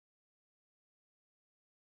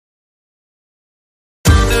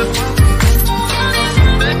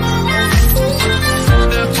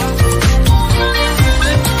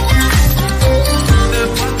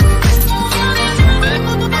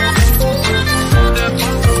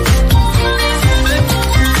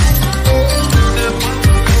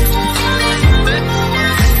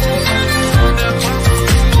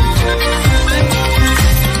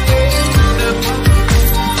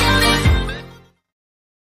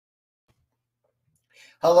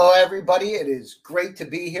Hello, everybody. It is great to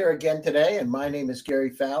be here again today. And my name is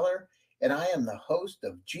Gary Fowler, and I am the host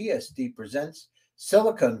of GSD Presents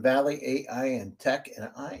Silicon Valley AI and Tech.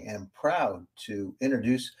 And I am proud to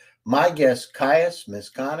introduce my guest, Caius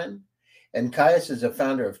Miskanen. And Caius is a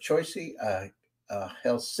founder of Choicy, a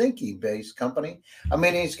Helsinki based company. I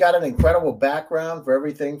mean, he's got an incredible background for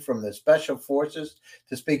everything from the special forces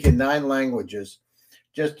to speaking 9 languages.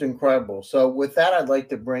 Just incredible. So, with that, I'd like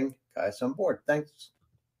to bring Caius on board. Thanks.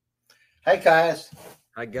 Hi, Caius.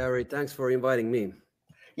 Hi, Gary. Thanks for inviting me.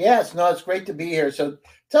 Yes, no, it's great to be here. So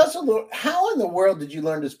tell us a little, how in the world did you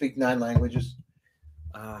learn to speak 9 languages?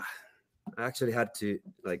 I actually had to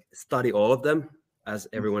study all of them as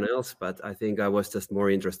everyone else, but I think I was just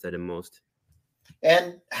more interested in most.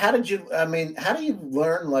 And how did you, how do you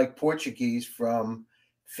learn like Portuguese from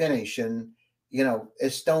Finnish and,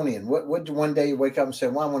 Estonian? What one day you wake up and say,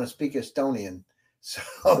 well, I want to speak Estonian. So,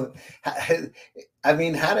 how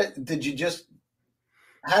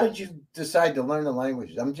did you decide to learn the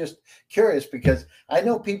languages? I'm just curious because I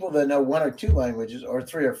know people that know 1 or 2 languages or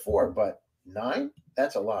 3 or 4, but 9,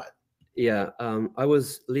 that's a lot. Yeah, I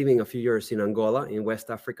was living a few years in Angola in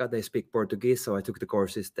West Africa. They speak Portuguese, so I took the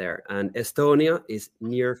courses there. And Estonia is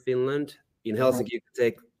near Finland. In Helsinki, you can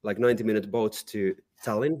take like 90-minute boats to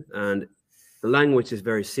Tallinn, and the language is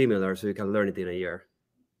very similar, so you can learn it in a year.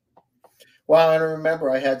 Well, I remember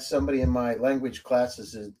I had somebody in my language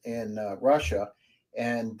classes in Russia,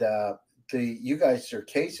 and you guys are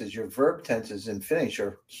cases. Your verb tenses in Finnish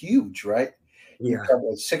are huge, right? Yeah, you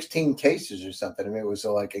covered 16 cases or something. I mean, it was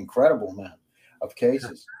like incredible amount of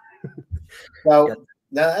cases. So yeah.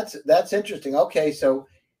 now that's interesting. Okay, so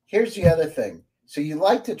here's the other thing. So you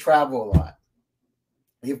like to travel a lot.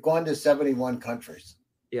 You've gone to 71 countries.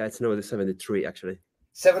 Yeah, it's no, the 73 actually.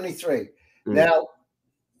 73. Now,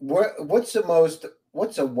 what's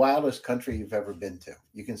the wildest country you've ever been to?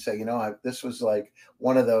 You can say, this was like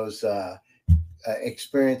one of those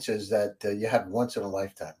experiences that you had once in a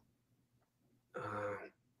lifetime.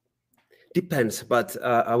 Depends, but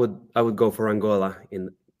I would go for Angola in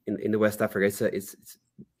the West Africa. It's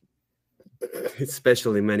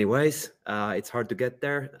special in many ways. It's hard to get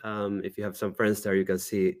there. If you have some friends there, you can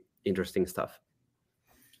see interesting stuff.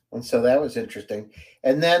 And so that was interesting.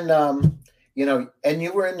 And then and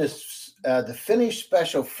you were in this the Finnish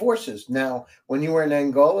Special Forces. Now, when you were in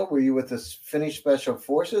Angola, were you with the Finnish Special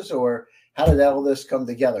Forces, or how did all this come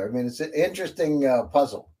together? I mean, it's an interesting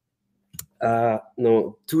puzzle.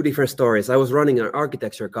 No, 2 different stories. I was running an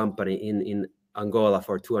architecture company in Angola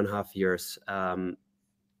for 2.5 years,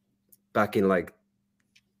 back in like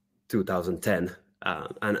 2010,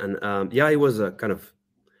 yeah, it was a kind of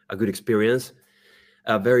a good experience.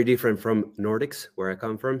 Very different from Nordics, where I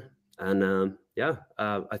come from, and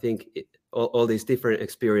I think all these different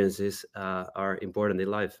experiences are important in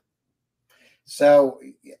life. So,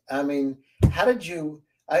 I mean, how did you?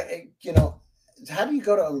 How do you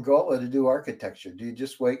go to Angola to do architecture? Do you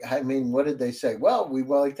just wait? I mean, what did they say? Well, we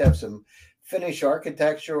would like to have some Finnish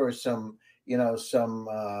architecture or some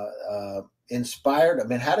inspired. I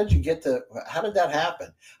mean, how did that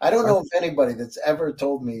happen? I don't know if anybody that's ever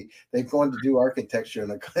told me they've gone to do architecture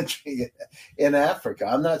in a country in Africa.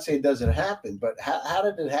 I'm not saying it doesn't happen, but how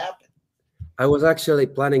did it happen? I was actually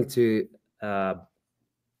planning to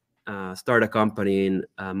start a company in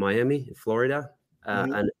Miami, Florida,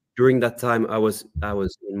 and during that time, I was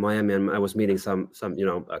in Miami and I was meeting some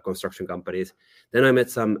construction companies. Then I met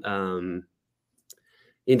some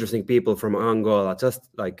interesting people from Angola, just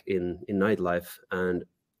like in nightlife, and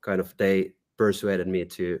kind of they persuaded me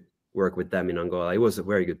to work with them in Angola. It was a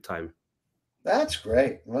very good time. That's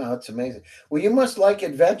great. Wow, that's amazing. Well, you must like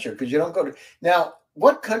adventure because you don't go to now.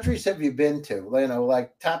 What countries have you been to?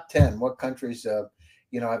 Like top 10. What countries have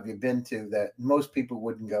you been to that most people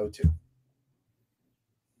wouldn't go to?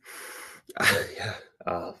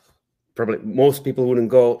 Probably most people wouldn't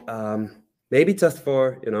go. Maybe just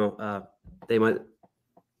for they might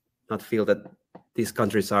not feel that these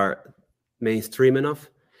countries are mainstream enough.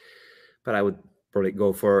 But I would probably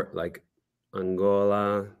go for like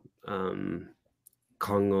Angola,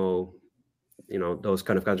 Congo, those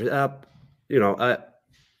kind of countries. I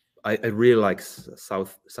really like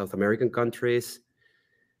South American countries.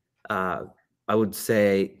 I would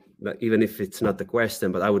say, even if it's not the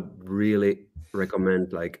question, but I would really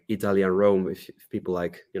recommend like Italy and Rome if people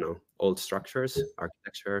like old structures,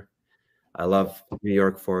 architecture. I love New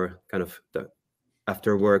York for kind of the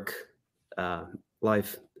after work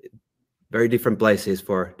life. Very different places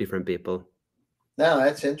for different people. No,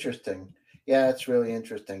 that's interesting. Yeah, it's really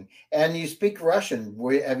interesting. And you speak Russian.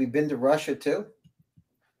 Have you been to Russia too?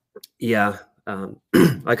 Yeah,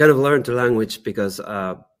 I kind of learned the language because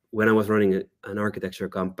when I was running an architecture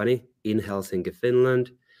company in Helsinki,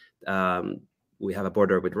 Finland, we have a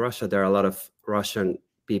border with Russia. There are a lot of Russian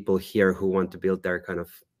people here who want to build their kind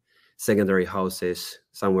of secondary houses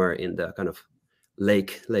somewhere in the kind of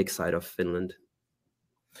lake side of Finland.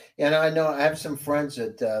 And I know I have some friends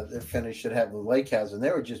that they're Finnish that have the lake houses, and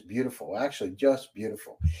they were just beautiful, actually, just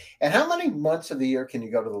beautiful. And how many months of the year can you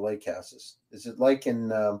go to the lake houses? Is it like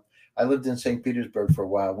in? I lived in St. Petersburg for a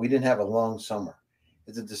while. We didn't have a long summer.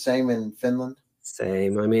 Is it the same in Finland?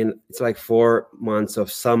 Same. I mean, it's like 4 months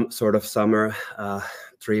of some sort of summer,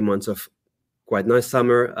 3 months of quite nice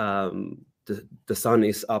summer. The sun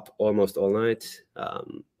is up almost all night.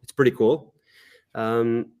 It's pretty cool.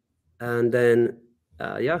 And then,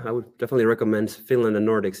 yeah, I would definitely recommend Finland and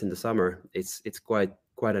Nordics in the summer. It's quite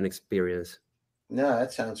an experience. No,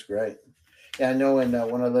 that sounds great. Yeah, I know.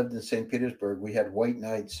 When I lived in St. Petersburg, we had white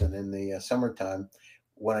nights, and in the summertime,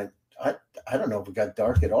 when I don't know if it got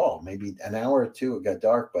dark at all. Maybe an hour or two it got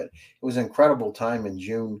dark, but it was an incredible time in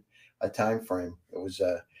June, a time frame. It was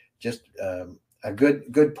just a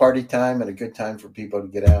good party time and a good time for people to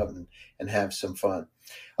get out and have some fun.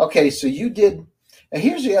 Okay, so you did. And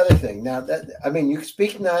here's the other thing. Now, you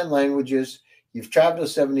speak 9 languages. You've traveled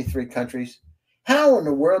to 73 countries. How in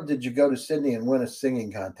the world did you go to Sydney and win a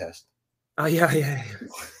singing contest? Oh yeah.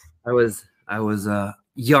 I was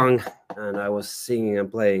young, and I was singing and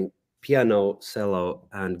playing piano, cello,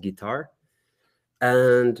 and guitar,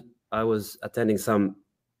 and I was attending some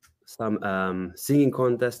singing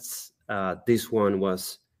contests. This one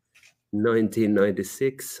was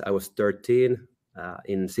 1996. I was 13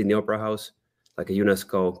 in Sydney Opera House, like a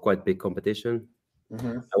UNESCO quite big competition.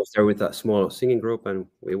 Mm-hmm. I was there with a small singing group, and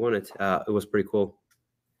we won it. It was pretty cool.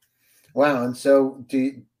 Wow! And so,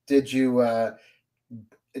 did you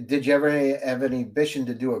ever have any ambition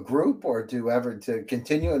to do a group, or to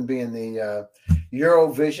continue and be in the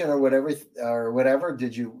Eurovision or whatever?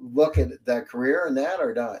 Did you look at that career in that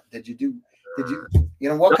or not? Did you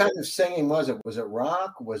what kind of singing was it? Was it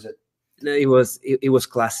rock? Was it? No, it was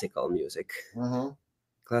classical music. Mm-hmm.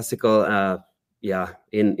 Classical, yeah,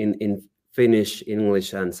 in Finnish,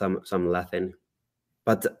 English, and some Latin.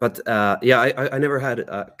 But yeah, I never had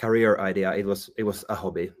a career idea. It was a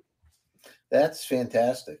hobby. That's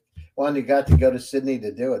fantastic. Well, and you got to go to Sydney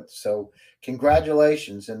to do it. So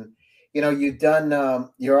congratulations. And, you've done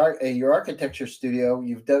your architecture studio.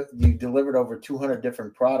 You delivered over 200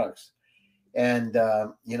 different products. And,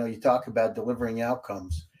 you talk about delivering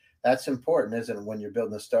outcomes. That's important, isn't it, when you're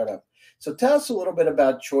building a startup? So tell us a little bit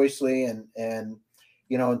about Choicely and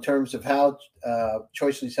in terms of how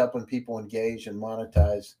Choicely is helping people engage and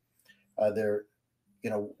monetize their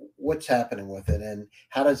what's happening with it, and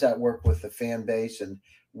how does that work with the fan base, and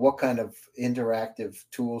what kind of interactive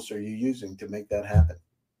tools are you using to make that happen?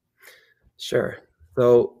 Sure.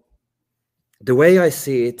 So the way I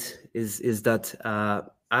see it is that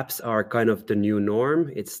apps are kind of the new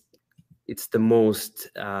norm. It's the most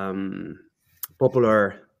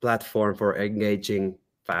popular platform for engaging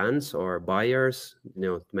fans or buyers,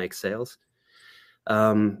 to make sales.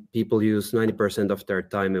 People use 90% of their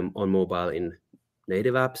time on mobile in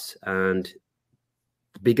native apps, and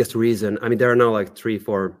the biggest reason, there are now like 3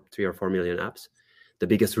 or 4 million apps. The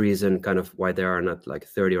biggest reason kind of why there are not like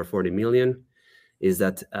 30 or 40 million is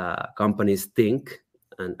that companies think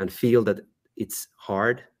and feel that it's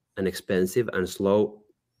hard and expensive and slow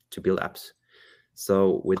to build apps.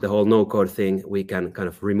 So with the whole no-code thing, we can kind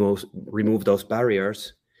of remove those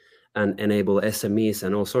barriers and enable SMEs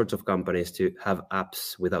and all sorts of companies to have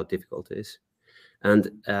apps without difficulties. And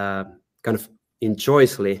kind of in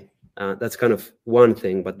Choicely, that's kind of one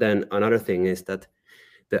thing. But then another thing is that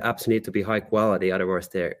the apps need to be high quality, otherwise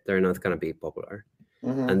they're not going to be popular.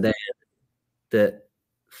 Mm-hmm. And then the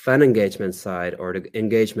fan engagement side, or the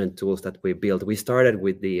engagement tools that we built, we started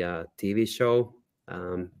with the TV show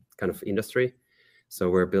kind of industry. So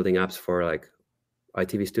we're building apps for like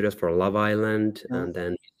ITV studios for Love Island, mm-hmm. and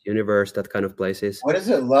then Universe, that kind of places. What is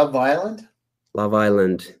it, Love Island? Love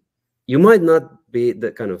Island. You might not be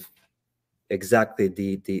the kind of exactly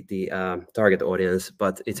the target audience,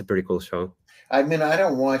 but it's a pretty cool show. I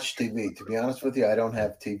don't watch TV, to be honest with you. I don't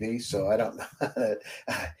have TV, so I don't know.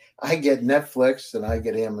 I get Netflix and I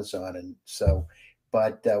get Amazon, and so.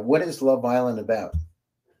 But what is Love Island about?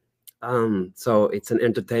 So it's an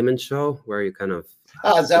entertainment show where you kind of.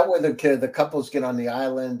 Is that where the couples get on the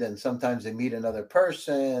island and sometimes they meet another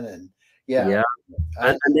person, and yeah.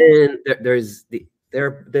 And then there's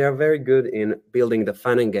they are very good in building the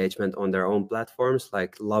fan engagement on their own platforms,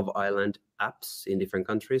 like Love Island apps in different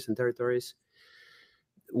countries and territories.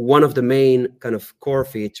 One of the main kind of core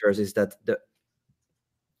features is that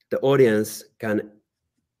the audience can,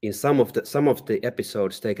 in some of the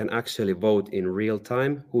episodes, they can actually vote in real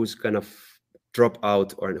time who's gonna drop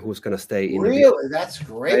out or who's gonna stay in the video. Really, that's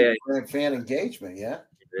great for fan engagement. Yeah.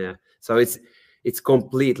 Yeah. So it's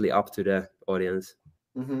completely up to the audience.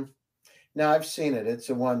 Mm-hmm. Now I've seen it. It's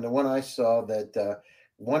the one I saw that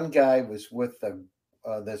one guy was with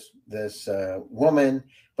this woman,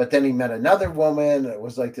 but then he met another woman. It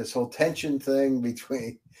was like this whole tension thing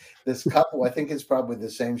between this couple. I think it's probably the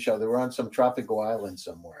same show. They were on some tropical island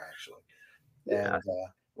somewhere, actually, and it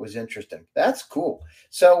was interesting. That's cool.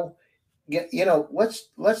 So,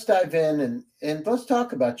 let's dive in and let's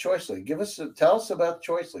talk about Choicely. Tell us about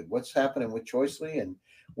Choicely. What's happening with Choicely, and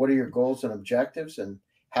what are your goals and objectives, and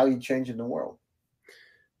how you changing the world?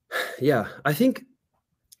 Yeah, I think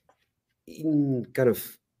in kind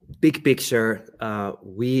of big picture,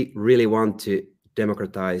 we really want to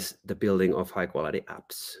democratize the building of high quality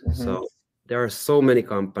apps. Mm-hmm. So there are so many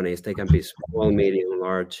companies, they can be small, medium,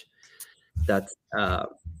 large, that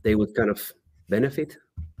they would kind of benefit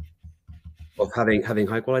of having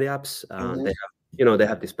high quality apps. Mm-hmm. They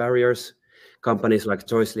have these barriers. Companies like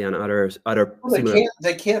Choicely and other well,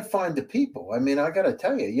 they can't find the people. I mean, I got to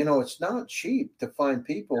tell you, it's not cheap to find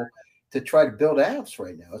people to try to build apps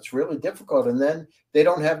right now. It's really difficult. And then they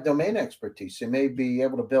don't have domain expertise. They may be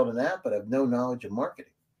able to build an app, but have no knowledge of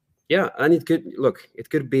marketing. Yeah. And it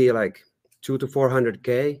could be like 200 to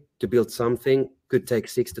 400K to build something. Could take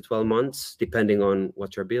 6 to 12 months, depending on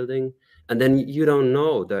what you're building. And then you don't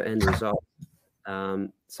know the end result.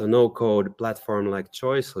 So no code platform like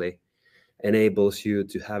Choicely enables you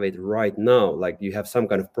to have it right now. Like you have some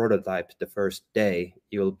kind of prototype the first day,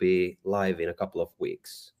 you'll be live in a couple of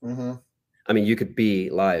weeks. Mm-hmm. I mean, you could be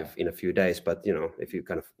live in a few days, but if you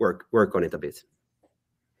kind of work on it a bit.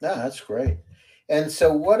 Yeah, that's great. And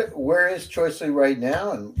so where is Choicely right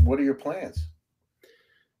now, and what are your plans?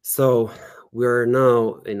 So we're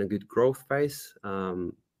now in a good growth phase.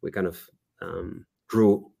 We kind of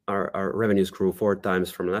grew our revenues grew 4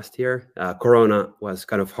 times from last year. Corona was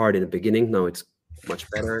kind of hard in the beginning. Now it's much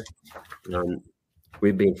better.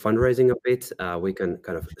 We've been fundraising a bit. We can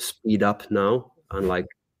kind of speed up now, unlike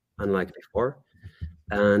before.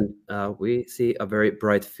 And we see a very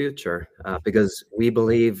bright future because we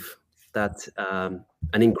believe that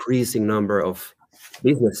an increasing number of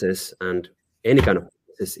businesses and any kind of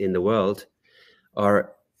business in the world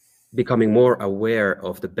are becoming more aware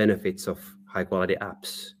of the benefits of high quality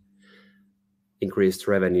apps, increased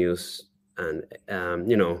revenues, and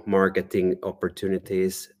marketing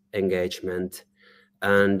opportunities, engagement,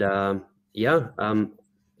 and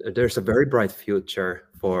there's a very bright future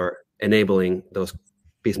for enabling those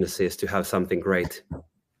businesses to have something great,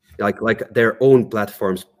 like their own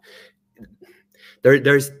platforms.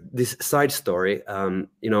 There's this side story.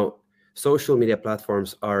 Social media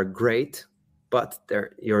platforms are great, but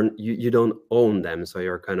you don't own them, so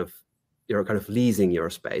you're kind of leasing your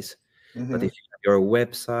space. Mm-hmm. But if you have your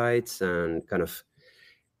websites and kind of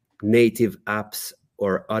native apps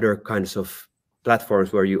or other kinds of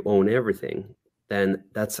platforms where you own everything, then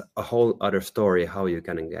that's a whole other story how you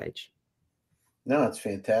can engage. No, it's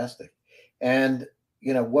fantastic. And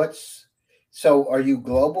so are you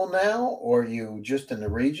global now, or are you just in the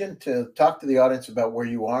region? To talk to the audience about where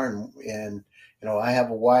you are, and I have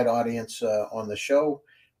a wide audience on the show.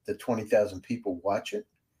 The 20,000 people watch it.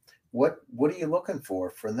 What are you looking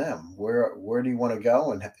for them? Where do you want to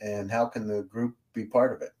go, and how can the group be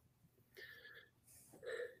part of it?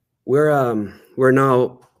 We're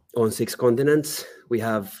now on 6 continents. We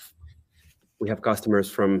have customers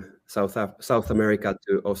from South America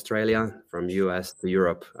to Australia, from US to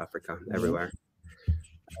Europe, Africa, everywhere.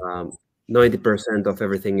 90% of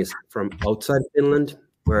everything is from outside Finland,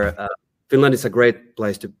 where Finland is a great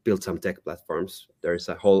place to build some tech platforms. There's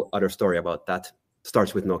a whole other story about that.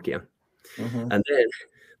 Starts with Nokia. Mm-hmm. And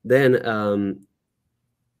then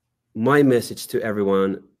my message to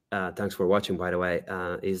everyone, thanks for watching, by the way,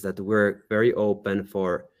 is that we're very open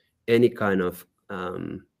for any kind of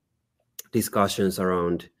discussions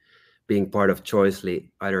around being part of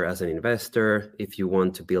Choicely, either as an investor, if you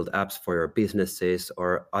want to build apps for your businesses,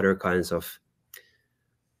 or other kinds of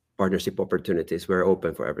partnership opportunities. We're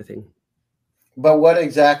open for everything. But what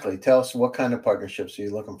exactly? Tell us, what kind of partnerships are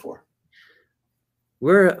you looking for?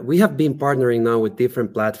 We have been partnering now with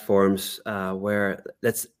different platforms where,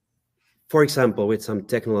 for example, with some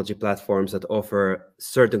technology platforms that offer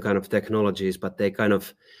certain kind of technologies, but they kind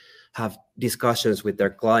of have discussions with their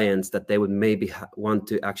clients that they would maybe want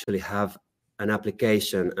to actually have an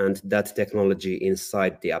application and that technology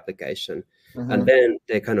inside the application. Mm-hmm. And then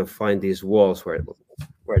they kind of find these walls where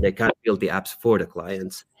they can't build the apps for the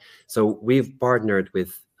clients. So we've partnered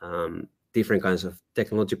with different kinds of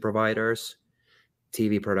technology providers,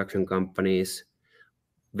 TV production companies,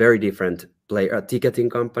 very different ticketing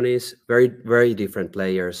companies, very different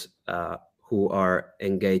players who are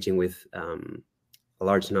engaging with a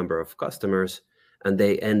large number of customers, and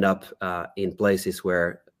they end up in places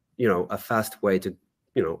where a fast way to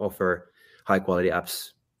offer high quality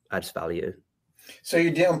apps adds value. So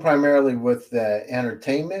you're dealing primarily with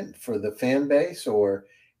entertainment for the fan base, or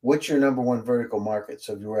what's your number one vertical market?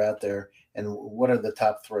 So if you were out there, and what are the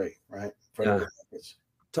top three, right? Vertical markets.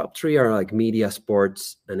 Top three are like media,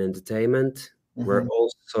 sports, and entertainment. We're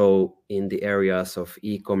also in the areas of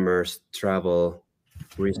e-commerce, travel,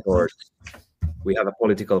 resorts. We have a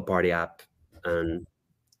political party app, and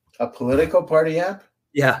a political party app.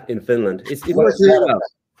 Yeah, in Finland, it works really well.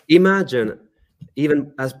 Imagine,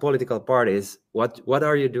 even as political parties, what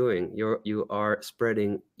are you doing? You are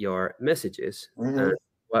spreading your messages. And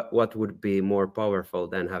what would be more powerful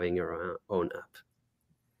than having your own app?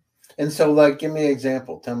 And so, like, give me an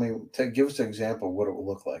example. Give us an example of what it will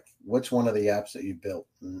look like. What's one of the apps that you built,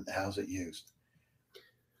 and how's it used?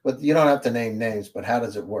 But you don't have to name names, but how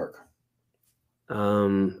does it work?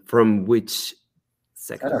 From which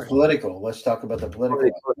sector? Political. Let's talk about the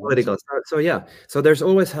political. So yeah. So there's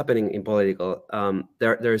always happening in political.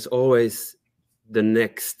 There's always the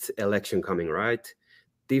next election coming, right?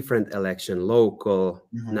 Different election, local,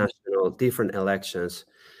 national, different elections.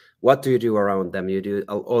 What do you do around them? You do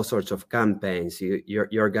all sorts of campaigns.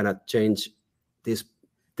 You're gonna change this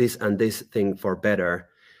and this thing for better.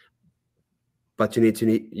 But you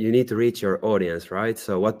need to reach your audience, right?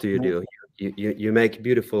 So what do? You make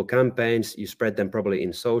beautiful campaigns. You spread them probably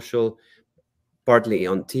in social, partly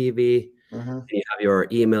on TV. You have your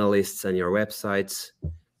email lists and your websites.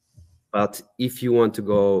 But if you want to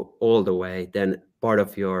go all the way, then part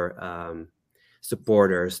of your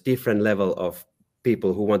supporters, different level of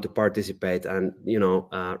people who want to participate and who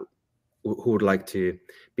would like to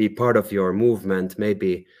be part of your movement,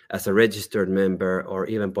 maybe as a registered member or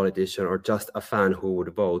even politician or just a fan who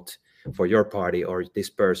would vote for your party or this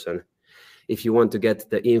person. If you want to get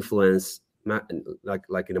the influence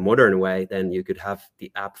like in a modern way, then you could have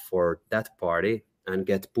the app for that party and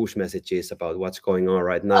get push messages about what's going on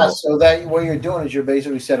right now. So that what you're doing is you're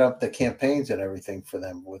basically set up the campaigns and everything for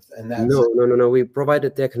them No. We provide the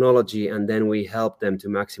technology and then we help them to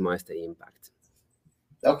maximize the impact.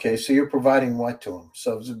 Okay, so you're providing what to them?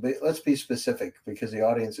 So let's be specific because the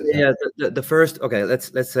audience is the first. Okay,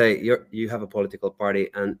 let's say you have a political party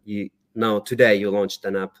and today you launched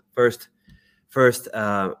an app. First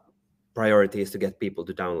priority is to get people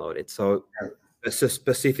to download it. So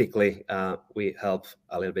specifically, we help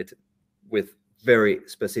a little bit with very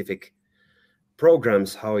specific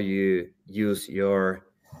programs, how you use your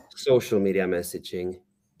social media messaging,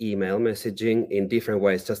 email messaging in different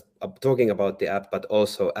ways, just talking about the app, but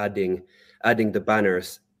also adding the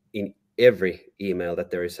banners in every email that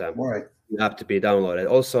there is an app to be downloaded.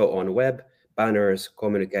 Also on web, banners,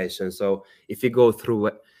 communication. So if you go through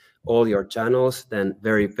all your channels, then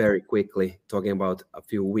very, very quickly, talking about a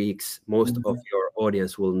few weeks, most of your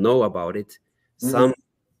audience will know about it. Some,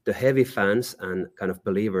 the heavy fans and kind of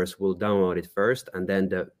believers will download it first, and then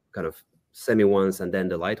the kind of semi ones, and then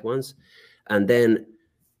the light ones. And then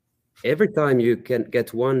every time you can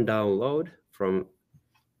get one download from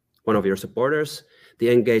one of your supporters, the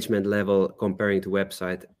engagement level comparing to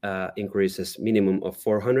website increases minimum of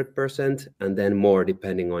 400%, and then more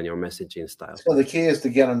depending on your messaging style. So the key is to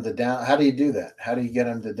get them to how do you do that? How do you get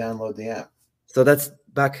them to download the app? So that's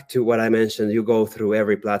back to what I mentioned. You go through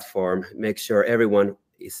every platform, make sure everyone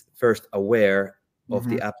is first aware of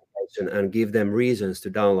the application and give them reasons to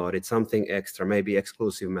download it, something extra, maybe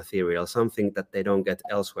exclusive material, something that they don't get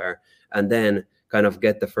elsewhere, and then kind of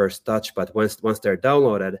get the first touch. But once they're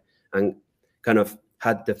downloaded and kind of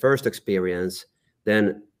had the first experience,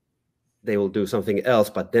 then they will do something else.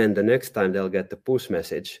 But then the next time they'll get the push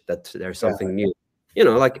message that there's something new,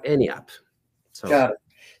 like any app. So. Got it.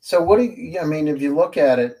 So if you look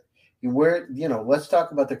at it, let's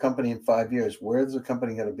talk about the company in 5 years. Where is the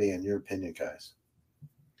company going to be, in your opinion, guys?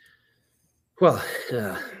 Well,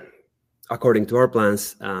 according to our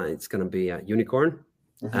plans, it's going to be a unicorn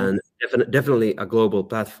and definitely a global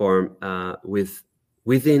platform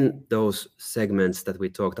within those segments that we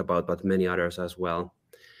talked about, but many others as well.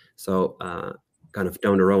 So kind of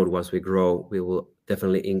down the road, once we grow, we will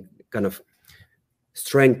definitely kind of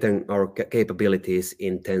strengthen our capabilities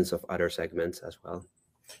in tens of other segments as well.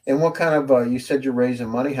 And what kind of, you said you're raising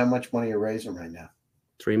money. How much money are you raising right now?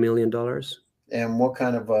 $3 million. And what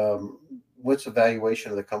kind of, what's the valuation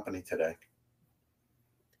of the company today?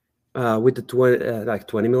 With the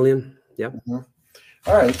 20 million. Yeah.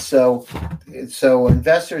 All right, so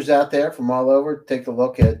investors out there from all over, take a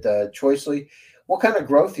look at Choicely. What kind of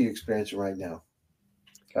growth are you experiencing right now,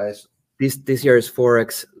 guys? This year is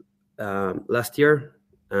 4x last year,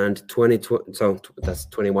 and 2020, so that's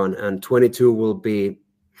 21, and 22 will be,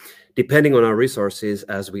 depending on our resources,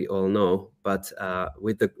 as we all know. But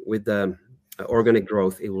with the organic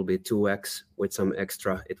growth, it will be 2x. With some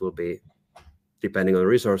extra, it will be, depending on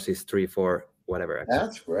resources, 3, 4, whatever. X.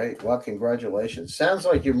 That's great. Well, congratulations. Sounds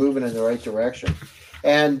like you're moving in the right direction.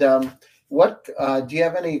 And what do you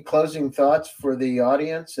have any closing thoughts for the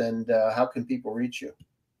audience, and how can people reach you?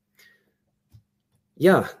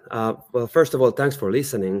 Yeah. Well, first of all, thanks for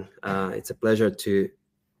listening. It's a pleasure to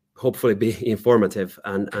hopefully be informative,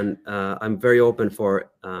 and I'm very open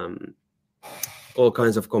for all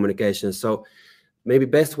kinds of communication. So maybe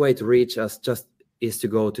best way to reach us just is to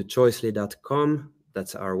go to choicely.com.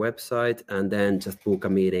 That's our website, and then just book a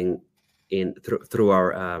meeting in through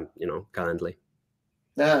our Calendly.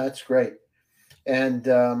 That's great. And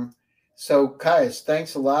so, Caius,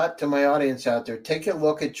 thanks a lot. To my audience out there, take a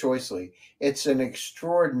look at Choicely. It's an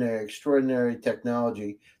extraordinary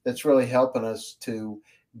technology that's really helping us to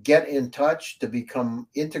get in touch, to become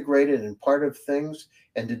integrated and part of things,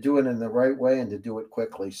 and to do it in the right way and to do it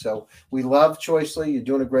quickly. So we love Choicely. You're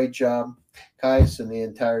doing a great job, Caius and the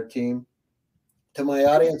entire team. To my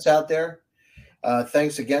audience out there,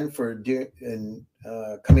 thanks again for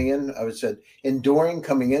coming in. I would say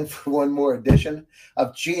coming in for one more edition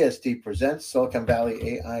of GSD Presents Silicon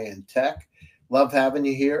Valley AI and Tech. Love having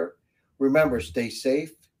you here. Remember, stay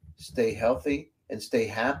safe, stay healthy, and stay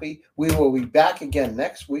happy. We will be back again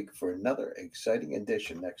next week for another exciting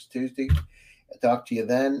edition next Tuesday. I'll talk to you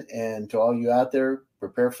then. And to all you out there,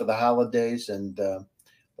 prepare for the holidays, and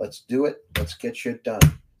let's do it. Let's get shit done.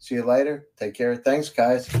 See you later. Take care. Thanks,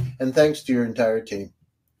 guys. And thanks to your entire team.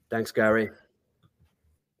 Thanks, Gary.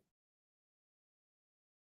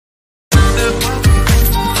 Thank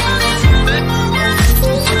you.